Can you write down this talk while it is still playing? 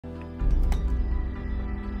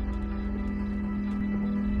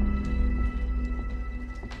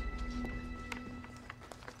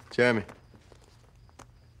Jeremy.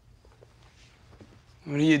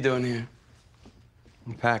 What are you doing here?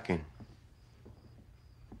 I'm packing.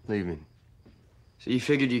 Leaving. So you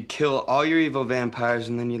figured you'd kill all your evil vampires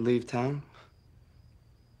and then you'd leave town?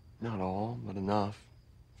 Not all, but enough.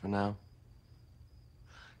 For now.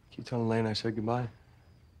 Keep telling Lane I said goodbye.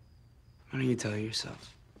 Why don't you tell her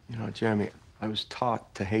yourself? You know, Jeremy, I was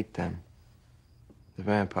taught to hate them. The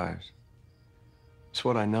vampires. It's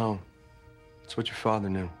what I know. It's what your father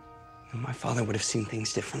knew. My father would have seen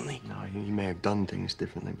things differently. No, he may have done things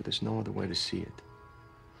differently, but there's no other way to see it.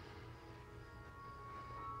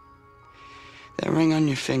 That ring on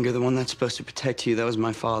your finger, the one that's supposed to protect you, that was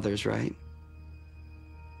my father's, right?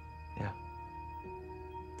 Yeah.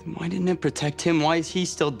 Then why didn't it protect him? Why is he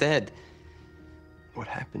still dead? What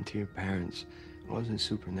happened to your parents wasn't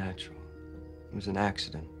supernatural. It was an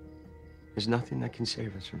accident. There's nothing that can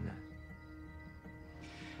save us from that.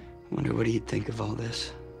 I wonder what he'd think of all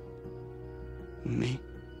this. Me?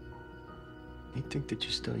 You think that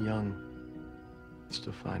you're still young,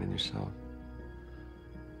 still finding yourself.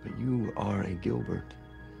 But you are a Gilbert,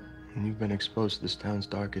 and you've been exposed to this town's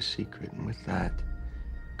darkest secret, and with that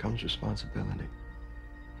comes responsibility.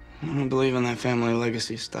 I don't believe in that family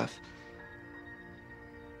legacy stuff.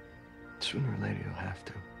 Sooner or later, you'll have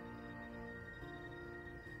to.